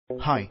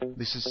Hi,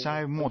 this is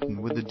Sive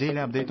Morten with the daily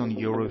update on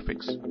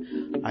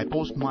EuroFX. I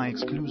post my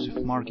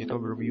exclusive market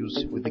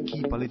overviews with the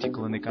key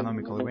political and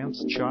economical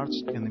events,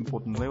 charts and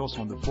important levels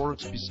on the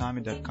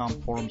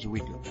ForexPeaceArmy.com forums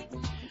weekly.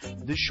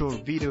 This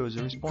short video is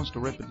a response to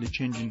rapidly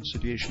changing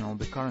situation on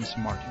the currency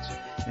markets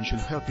and should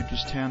help you to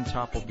stay on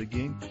top of the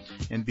game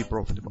and be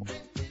profitable.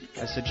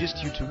 I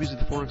suggest you to visit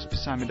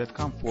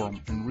ForexPeaceArmy.com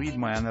forum and read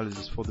my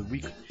analysis for the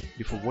week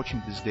before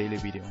watching this daily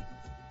video.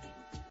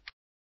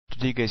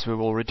 Today, guys, we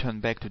will return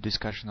back to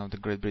discussion of the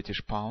Great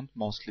British Pound,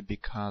 mostly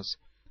because,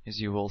 as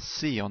you will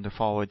see on the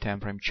forward time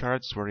frame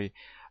charts, very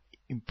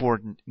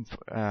important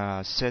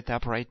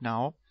setup right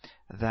now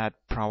that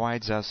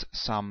provides us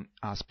some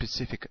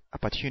specific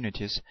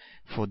opportunities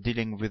for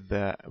dealing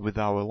with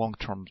our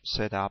long-term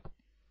setup.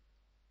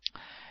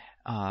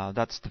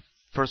 That's the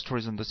first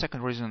reason. The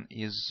second reason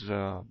is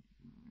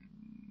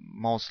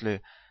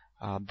mostly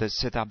the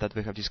setup that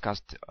we have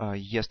discussed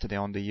yesterday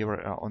on the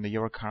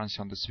euro currency,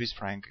 on the Swiss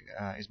franc,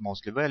 is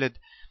mostly valid,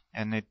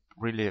 and it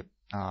really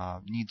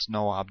needs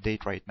no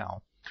update right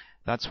now.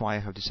 That's why I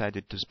have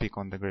decided to speak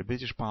on the Great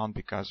British Pound,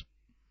 because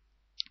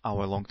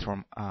our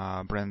long-term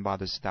bread and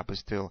butter setup is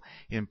still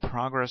in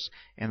progress,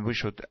 and we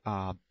should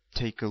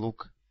take a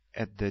look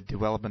at the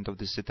development of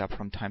the setup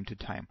from time to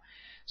time.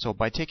 So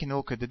by taking a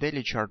look at the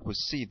daily chart, we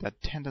see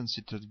that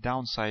tendency to the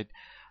downside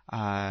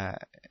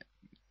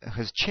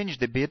has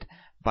changed a bit,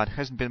 but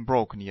hasn't been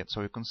broken yet.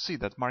 So you can see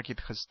that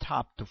market has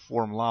stopped to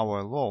form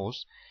lower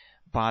lows,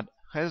 but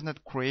has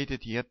not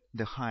created yet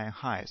the higher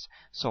highs.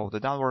 So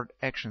the downward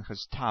action has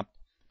stopped,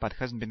 but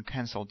hasn't been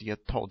cancelled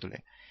yet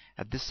totally.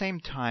 At the same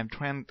time,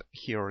 trend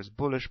here is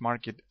bullish.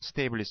 Market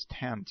stably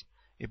stands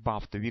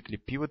above the weekly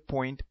pivot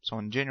point. So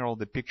in general,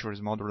 the picture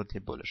is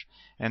moderately bullish.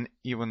 And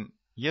even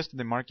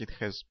yesterday, market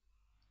has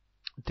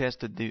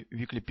tested the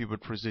weekly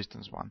pivot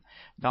resistance one.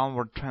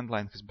 Downward trend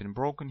line has been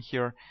broken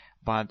here,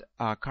 but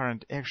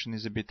current action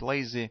is a bit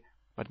lazy.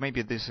 But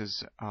maybe this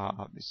is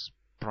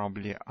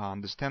probably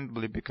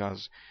understandably,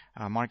 because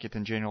market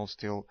in general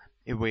still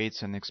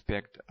awaits and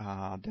expect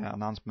the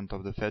announcement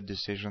of the Fed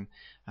decision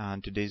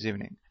today's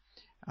evening.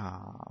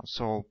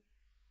 But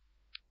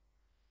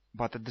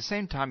at the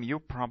same time, you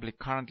probably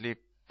currently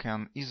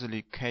can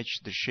easily catch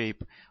the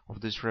shape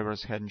of this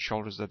reverse head and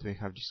shoulders that we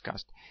have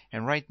discussed.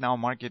 And right now,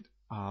 market,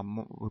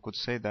 we could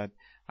say that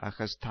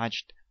has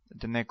touched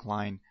the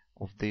neckline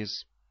of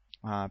this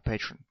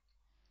pattern.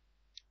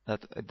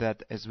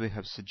 That, as we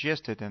have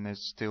suggested, and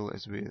as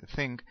we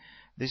think,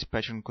 this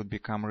pattern could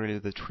become really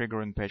the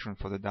triggering pattern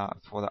for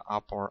the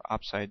up or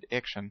upside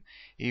action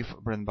if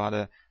bread and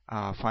butter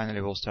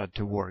finally will start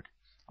to work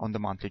on the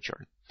monthly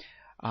chart.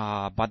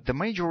 But the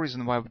major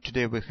reason why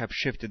today we have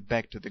shifted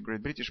back to the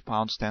Great British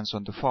Pound stands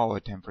on the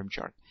forward time frame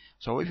chart.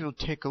 So if you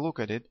take a look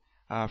at it,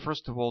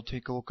 first of all,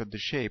 take a look at the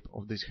shape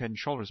of this head and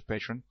shoulders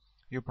pattern.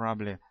 You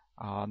probably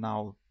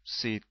now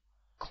see it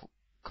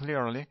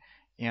clearly,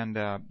 and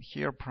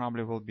here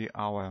probably will be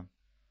our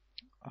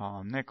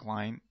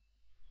neckline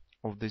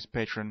of this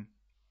pattern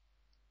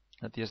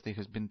that yesterday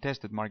has been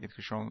tested. Market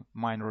has shown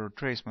minor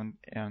retracement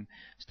and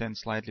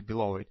stands slightly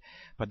below it.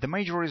 But the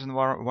major reason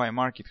why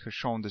market has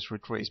shown this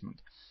retracement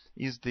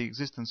is the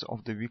existence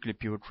of the weekly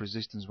pivot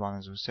resistance one,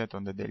 as we said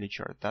on the daily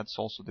chart. That's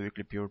also the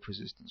weekly pivot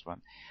resistance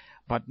one.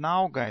 But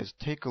now, guys,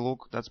 take a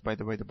look. That's, by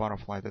the way, the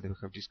butterfly that we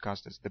have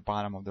discussed as the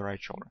bottom of the right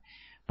shoulder.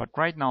 But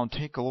right now,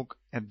 take a look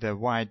at the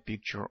wide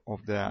picture of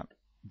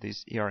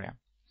this area.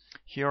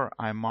 Here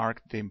I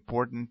marked the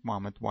important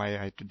moment why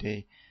I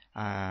today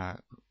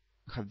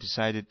have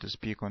decided to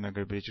speak on the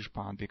Great British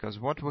Pound, because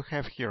what we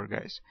have here,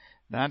 guys,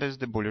 that is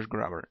the bullish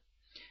grabber.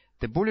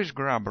 The bullish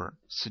grabber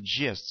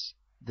suggests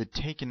the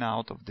taking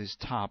out of this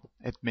top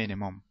at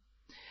minimum.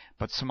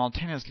 But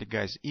simultaneously,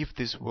 guys, if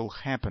this will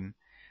happen,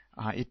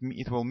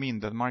 it will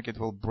mean that market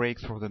will break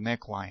through the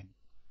neckline,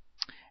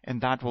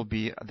 and that will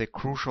be the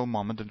crucial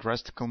moment, the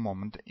drastic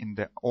moment in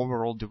the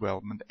overall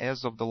development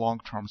as of the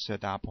long-term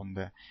setup on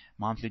the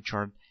monthly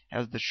chart,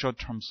 as the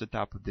short-term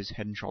setup of this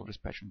head and shoulders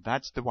pattern.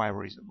 That's the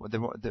reason,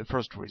 the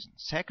first reason.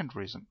 Second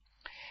reason,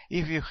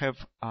 if you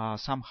have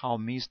somehow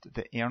missed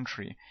the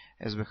entry,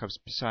 as we have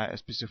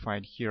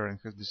specified here and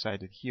has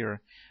decided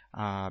here,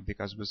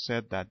 because we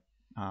said that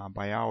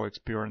by our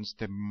experience,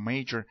 the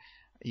major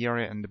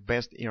area and the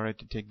best area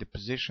to take the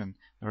position,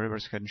 the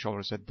reverse head and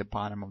shoulders, at the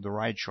bottom of the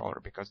right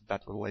shoulder, because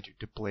that will let you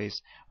to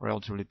place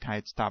relatively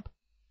tight stop.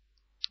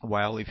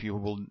 While if you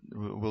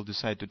will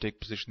decide to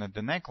take position at the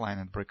neckline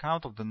and break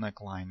out of the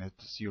neckline, as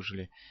is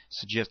usually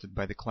suggested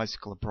by the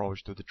classical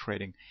approach to the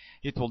trading,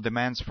 it will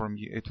demand for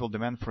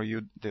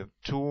you the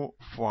too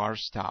far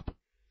stop.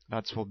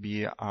 That will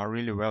be a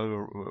really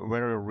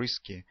very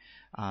risky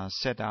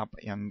setup,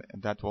 and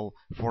that will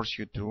force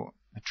you to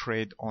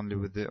trade only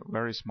with the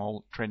very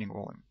small trading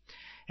volume.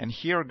 And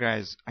here,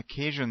 guys,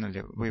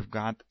 occasionally we've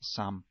got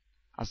some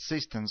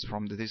assistance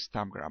from this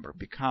stop grabber,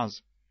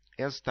 because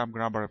as stop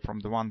grabber from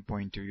the one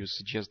point of view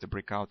suggests the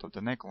breakout of the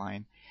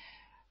neckline,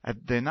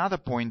 at the another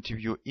point of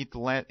view it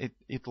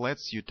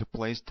lets you to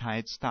place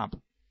tight stop.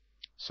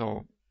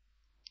 So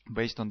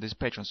based on this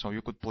pattern. So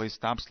you could place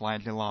stop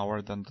slightly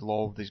lower than the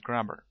low of this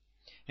grabber.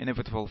 And if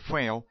it will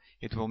fail,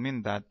 it will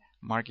mean that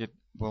market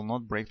will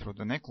not break through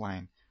the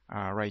neckline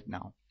right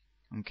now.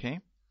 Okay.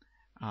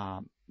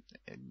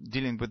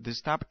 Dealing with the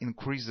stop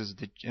increases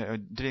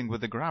dealing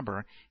with the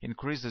grabber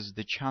increases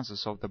the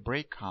chances of the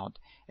breakout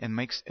and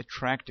makes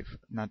attractive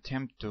an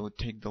attempt to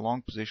take the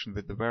long position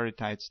with the very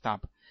tight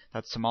stop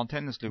that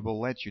simultaneously will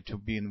let you to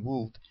be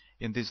involved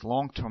in this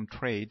long-term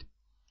trade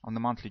on the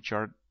monthly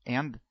chart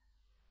and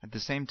at the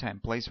same time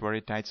place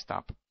very tight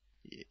stop.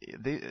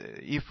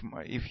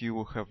 If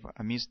you have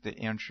missed the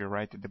entry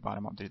right at the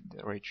bottom of the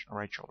right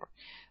shoulder.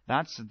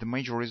 That's the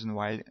major reason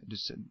why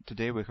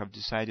today we have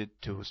decided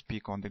to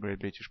speak on the Great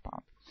British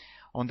Pound.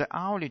 On the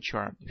hourly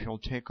chart, if you'll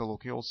take a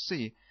look, you'll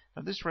see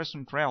that this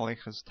recent rally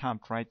has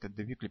stopped right at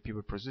the weekly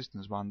pivot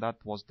resistance one. That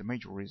was the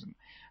major reason.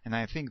 And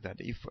I think that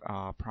if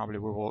probably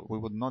we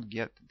would not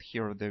get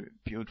here the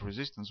pivot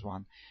resistance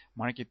one,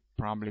 market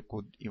probably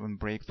could even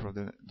break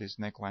through this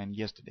neckline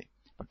yesterday.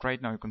 But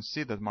right now you can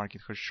see that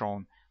market has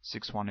shown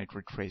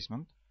 618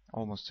 retracement,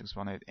 almost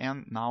 618,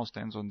 and now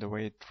stands on the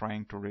way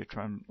trying to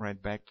return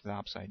right back to the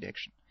upside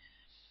action.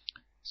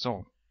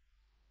 So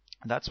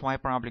that's why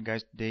probably,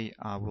 guys, today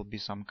will be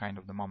some kind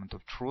of the moment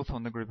of truth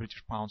on the Great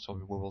British Pound, so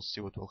we will see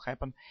what will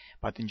happen.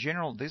 But in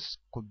general, this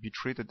could be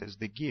treated as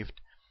the gift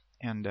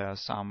and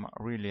some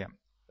really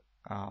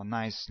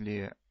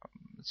nicely,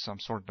 some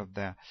sort of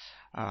the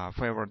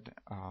favored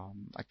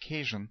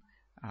occasion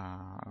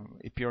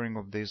appearing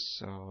of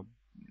this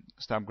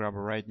stop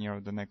grabber right near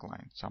the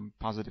neckline. Some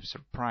positive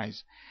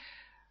surprise,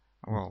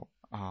 well,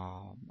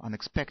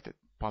 unexpected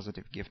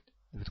positive gift,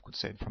 if it could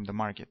say, from the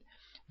market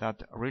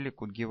that really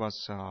could give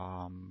us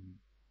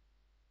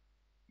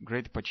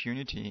great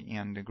opportunity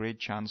and a great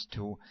chance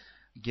to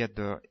get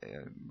the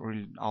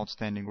really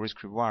outstanding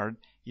risk reward.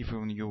 If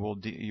even you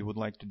would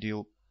like to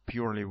deal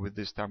purely with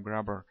this stop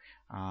grabber,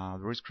 the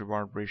risk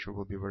reward ratio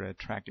will be very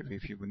attractive.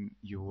 If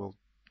you will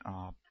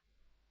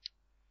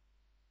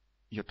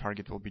your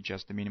target will be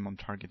just the minimum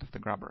target of the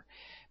grabber.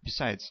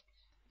 Besides,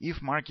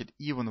 if market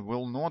even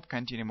will not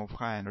continue move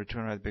high and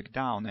return right back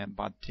down,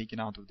 but taking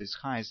out of these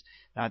highs,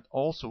 that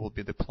also will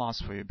be the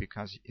plus for you,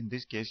 because in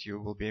this case you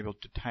will be able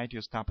to tight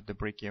your stop at the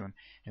break even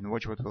and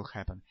watch what will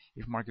happen.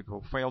 If market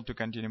will fail to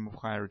continue move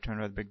high, return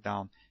right back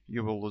down,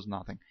 you will lose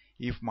nothing.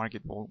 If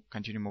market will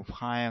continue move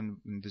high and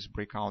this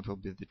breakout will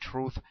be the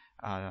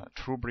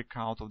true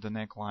breakout of the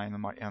neckline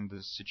and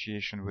the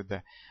situation with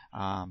the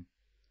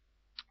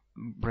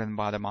bread and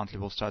butter monthly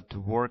will start to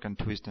work and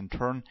twist and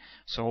turn,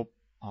 so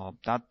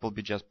that will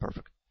be just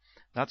perfect.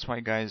 That's why,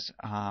 guys,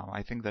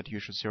 I think that you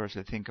should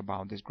seriously think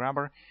about this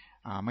grabber.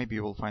 Maybe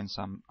you will find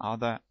some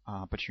other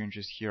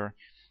opportunities here,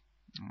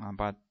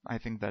 but I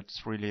think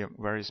that's really a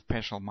very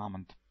special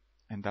moment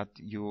and that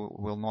you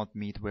will not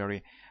meet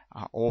very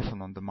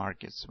often on the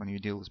markets when you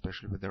deal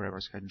especially with the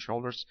reverse head and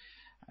shoulders,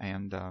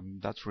 and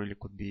that's really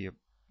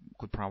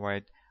could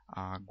provide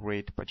a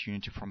great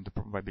opportunity from the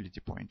probability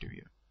point of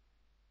view.